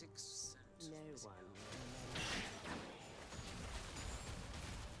 6 No cents. one.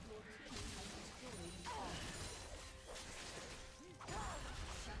 Your team has destroyed all.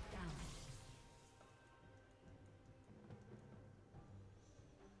 Shut down.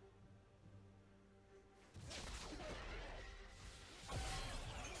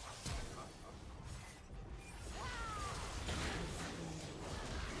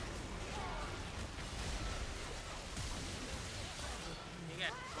 You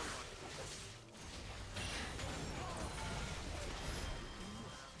get 1-1.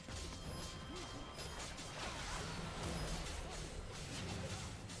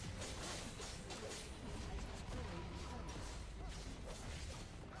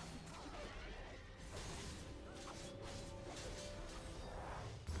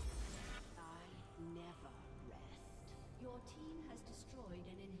 I never rest. Your team has destroyed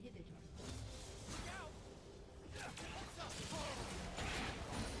an inhibitor.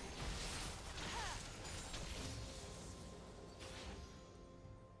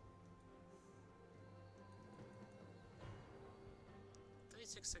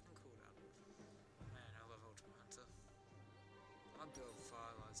 36-second cooldown. Man, I love Ultimate Hunter. I'll build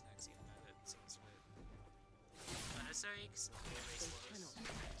Firelights next, even though that sounds a bit unnecessary, because it's more They slows. cannot.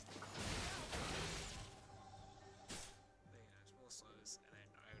 But, you know, it's more slows, and then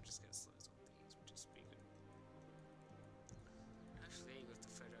I would just get slows on these, which is pretty good. Actually, with the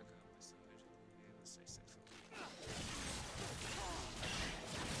Federico on my side, yeah, let's stay safe for a while.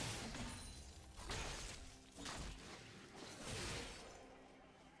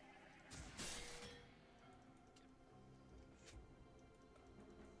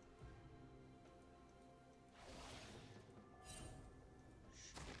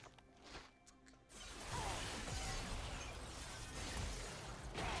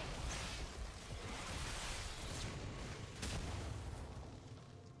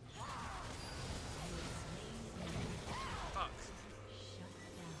 Fuck.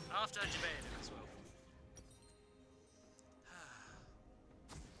 After I debated it as well.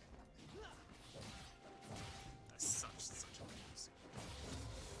 That's such a loss.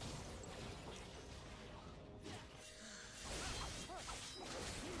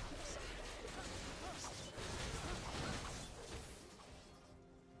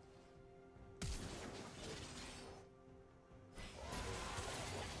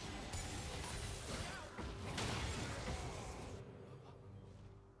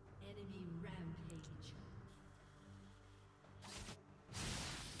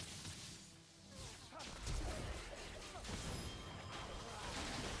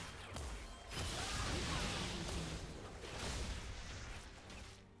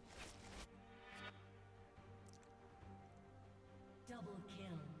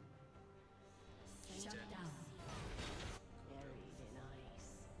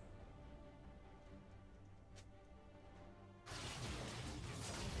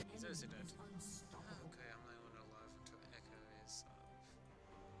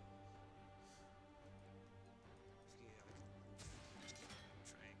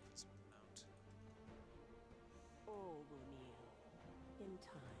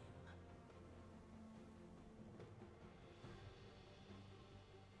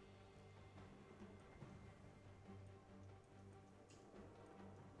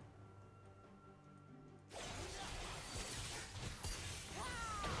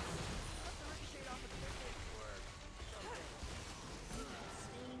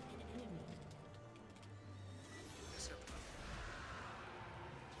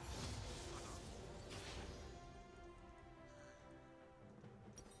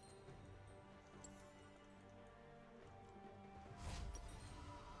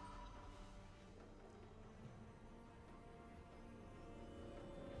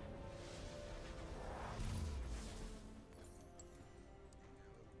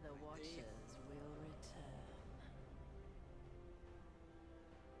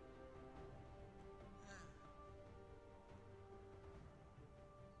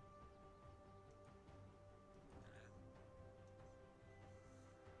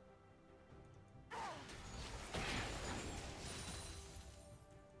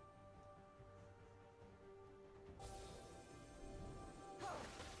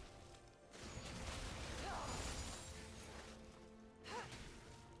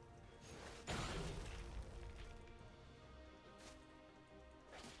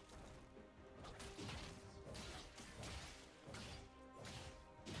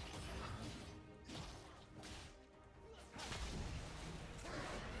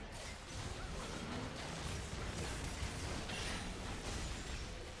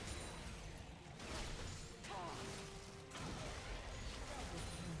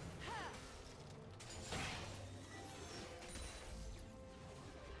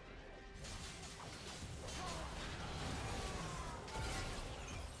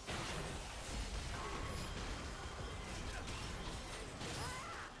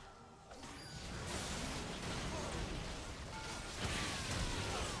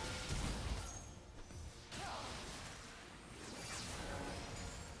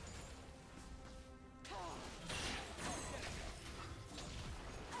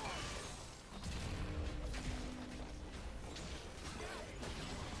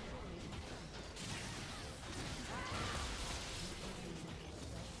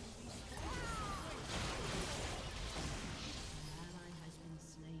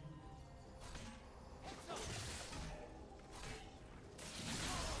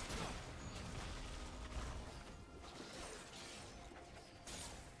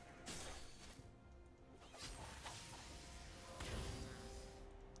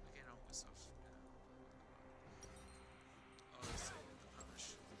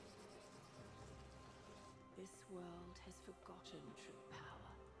 forgotten true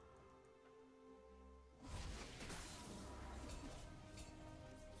power.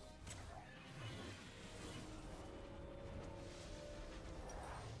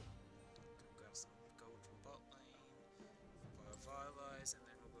 Grab some gold from bot lane, Vitalize, and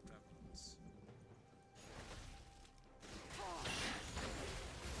then we'll go Dragons.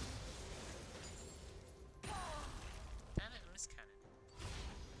 Damn it, I missed cannon.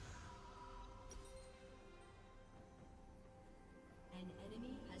 An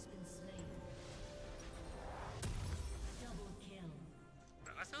enemy has been slain. Double kill.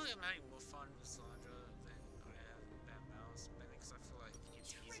 I feel like I'm having more fun with Lissandra than I have with Mouse, mainly because I feel like it's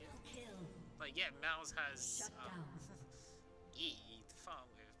easier. Triple kill. Like, yeah, Mouse has Shut down. E to farm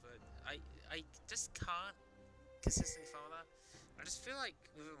with, but I just can't consistently farm that. I just feel like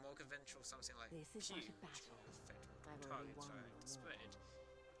with a more conventional something like This is Q, not a which battle. will affect I've multiple already targets, won right, the war. spread,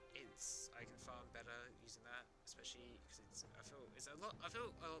 I can farm better using that, especially because I feel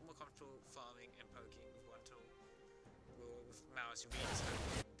a lot more comfortable farming and poking with one tool. Well, with Mouse, you really just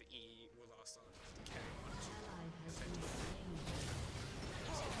hope the E will last long enough to carry one tool Ally has been effectively. slain.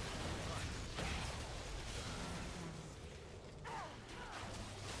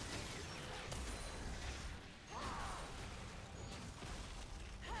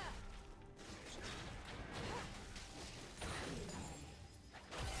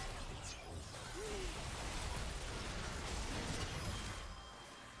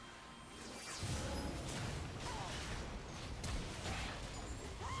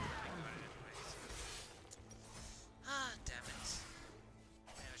 Ah, damn it.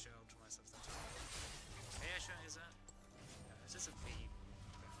 Maybe I should alter myself that time. Maybe I should use that? No, it's just a V.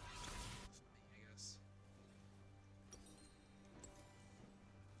 For me, I guess.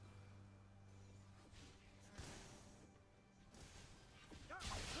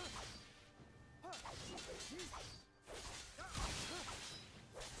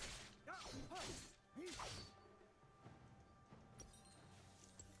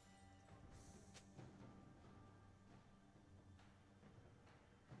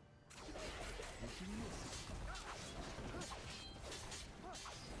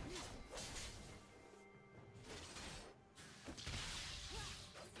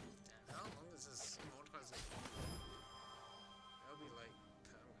 Damn, how long is this immortalization? That'll be like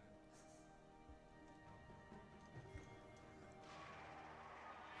permanent.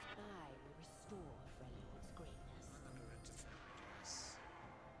 I will restore Freljord's greatness. I'm not gonna defend this.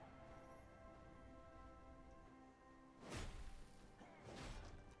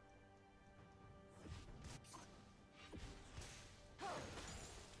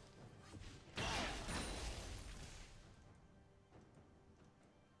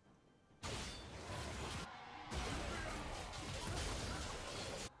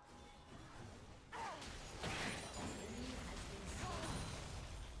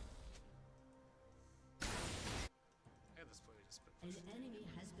 Yeah, this probably just put An enemy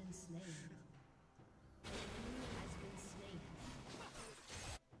has been slain. An enemy has been slain.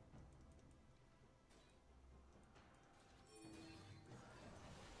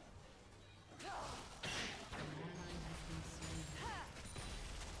 An ally has been slain.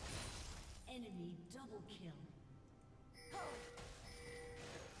 Enemy double kill.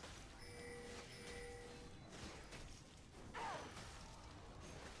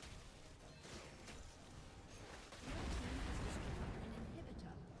 An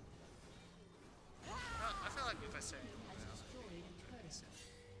inhibitor well, I feel like if I say has destroyed a turret.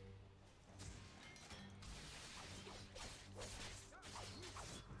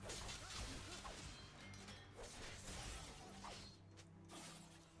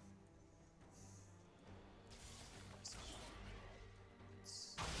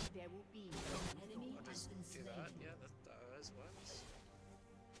 There will be An enemy I'll has just been do slain. that. Yeah, that always works.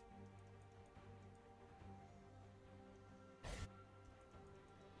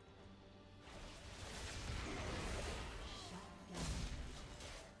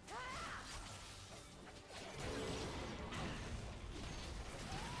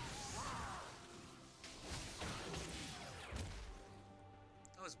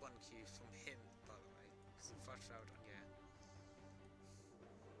 That was one Q from him, by the way, because he flashed out on yeah.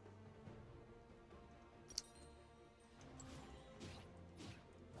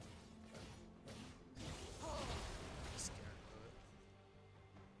 Scared of it.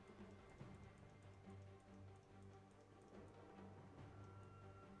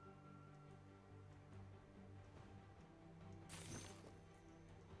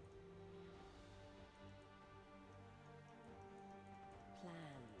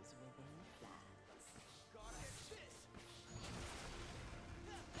 plans within plans.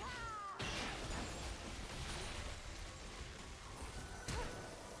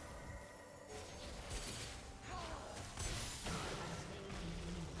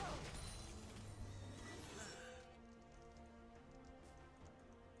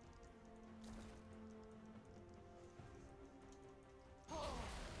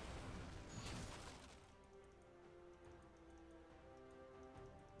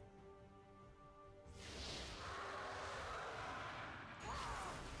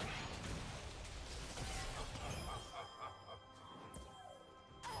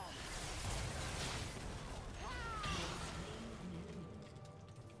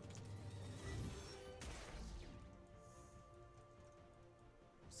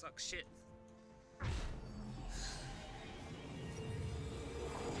 suck shit.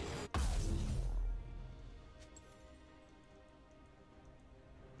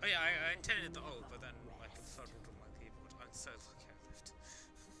 Oh yeah, I intended the ult, but then like it fuddled on my keyboard. I'm so lucky I lived.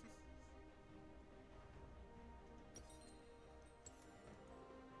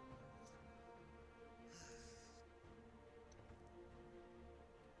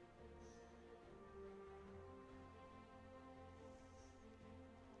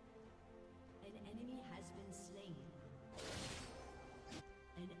 An enemy has been slain.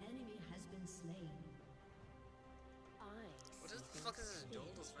 An enemy has been slain. What the fuck is this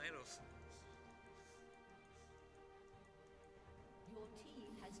doldles made of? Your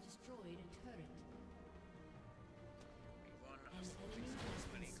team has destroyed a turret. One An of enemy has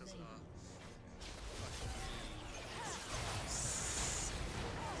many been because slain.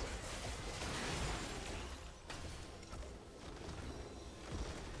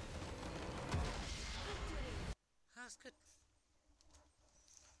 That's good.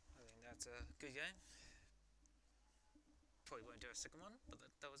 I think that's a good game. Probably won't do a second one, but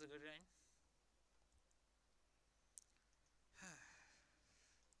that was a good game.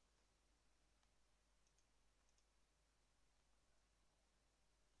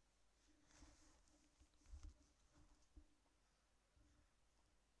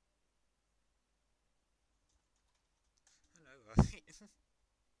 I know, right?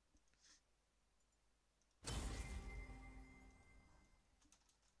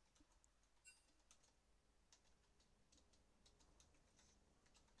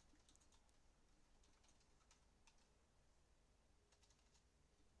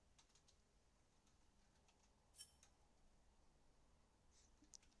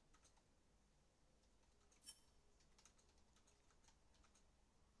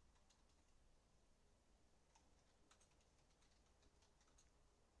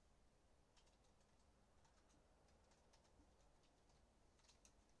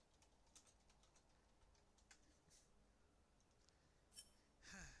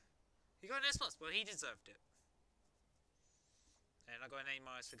 He got an S+, well he deserved it. And I got an A-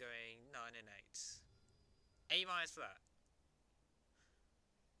 for going 9 and 8. A- for that.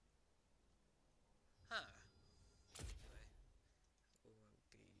 Huh. Anyway, it won't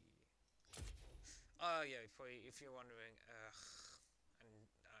be... Oh yeah, probably, if you're wondering, and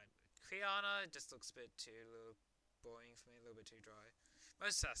Kriana just looks a bit too boring for me, a little bit too dry.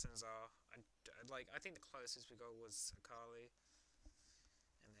 Most assassins are. I think the closest we got was Akali,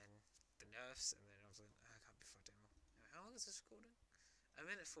 and then the nerfs, and then I was like, I can't be fucked anymore. How long is this recording? A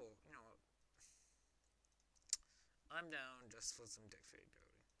minute 4. You know what? I'm down just for some deck food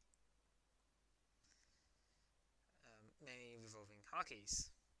building. Mainly revolving hockeys,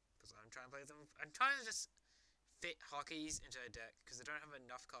 because I'm trying to play them. I'm trying to just fit hockeys into a deck because I don't have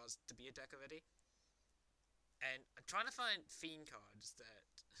enough cards to be a deck already. And I'm trying to find Fiend cards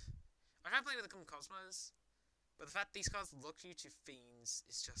that... I'm trying to play with the Cosmos, but the fact these cards lock you to Fiends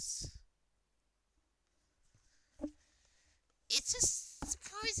is just... It's just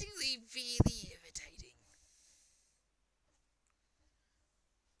surprisingly really irritating.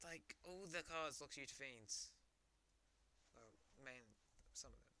 Like, all the cards lock you to Fiends. Well,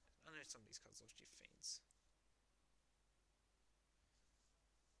 some of them. I know some of these cards lock you to Fiends.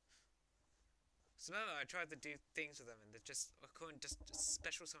 So remember, I tried to do things with them, and I couldn't just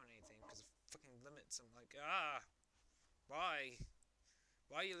special summon anything because of fucking limits. I'm like, why?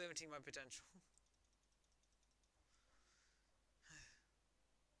 Why are you limiting my potential?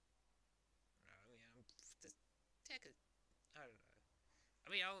 This deck is, I don't know. I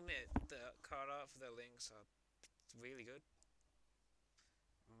mean, I'll admit the card art for the links are really good.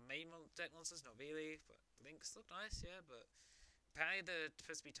 Main deck monsters, not really, but links look nice, yeah, but apparently they're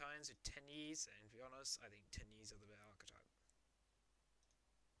supposed to be Titans with 10 years, and to be honest, I think 10 years are the better archetype.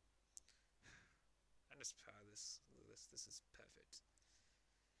 I'm just proud of this. This is perfect.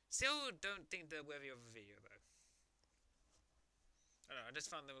 Still don't think they're worthy of a video, though. I don't know, I just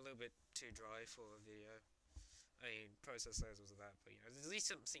found them a little bit too dry for a video. I mean, process levels of that, but you know, there's at least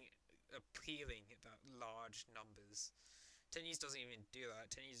something appealing about large numbers. 10 years doesn't even do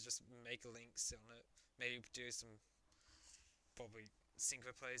that. 10 years just make a link, sit on it, maybe do some probably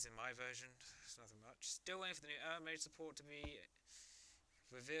synchro plays in my version. It's nothing much. Still waiting for the new Mage support to be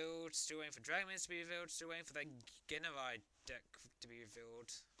revealed. Still waiting for Dragonmans to be revealed. Still waiting for that Generi deck to be revealed.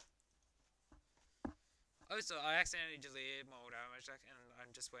 Also, I accidentally deleted my old Mage deck, and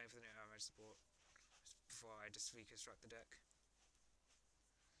I'm just waiting for the new Mage support before I just reconstruct the deck.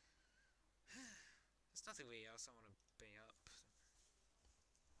 There's nothing really else I want to bring up.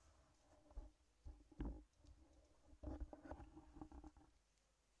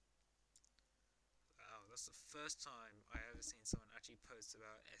 was the first time I ever seen someone actually post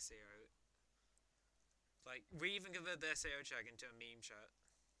about SAO. Like, we even converted the SAO chat into a meme chat.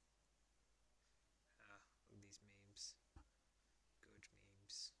 Ah, all these memes. Good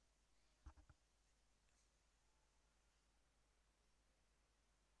memes.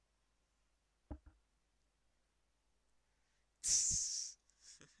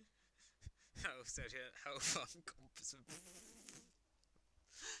 Oh, so yeah, how fun composite.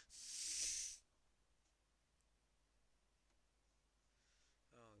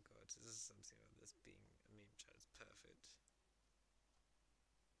 Oh god, this is something about this being a meme chat is perfect.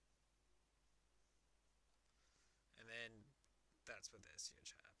 And then that's where the SEO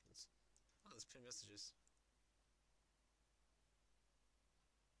chat happens. Oh, there's pinned messages.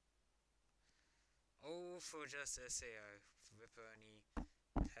 All for just SEO. Ripperoni,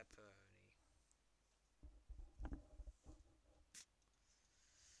 pepperoni.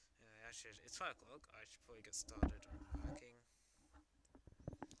 Yeah, it's 5 o'clock. I should probably get started on working.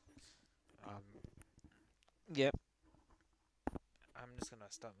 Yep. I'm just gonna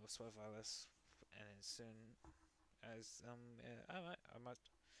start with Sweat Virus, and as soon as I might.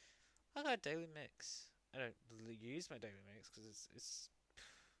 I got a daily mix. I don't use my daily mix because it's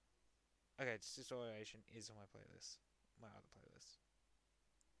okay. Tutorialization is on my playlist, my other playlist.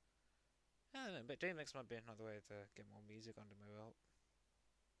 I don't know, but daily mix might be another way to get more music under my belt.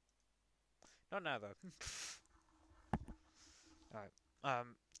 Not now though. Alright.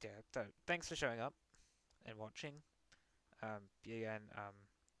 Yeah. So thanks for showing up and watching. Again,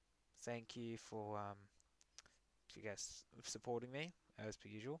 thank you for supporting me as per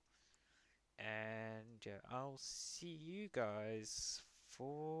usual. And yeah, I'll see you guys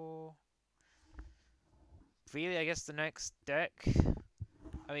for really, I guess, the next deck.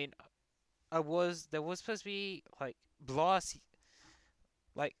 I mean, there was supposed to be like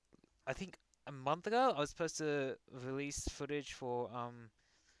like I think a month ago I was supposed to release footage for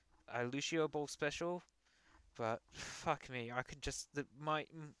a Lucio Ball special, but fuck me, I could just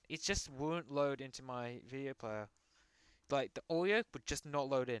it just wouldn't load into my video player. Like the audio would just not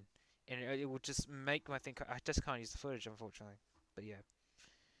load in, and it would just make my thing. I just can't use the footage, unfortunately. But yeah,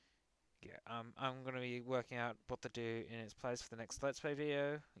 I'm gonna be working out what to do in its place for the next Let's Play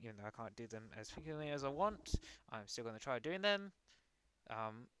video. Even though I can't do them as frequently as I want, I'm still gonna try doing them.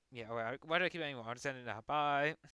 Yeah. Alright. Why do I keep it anymore? I'll just end it now. Bye.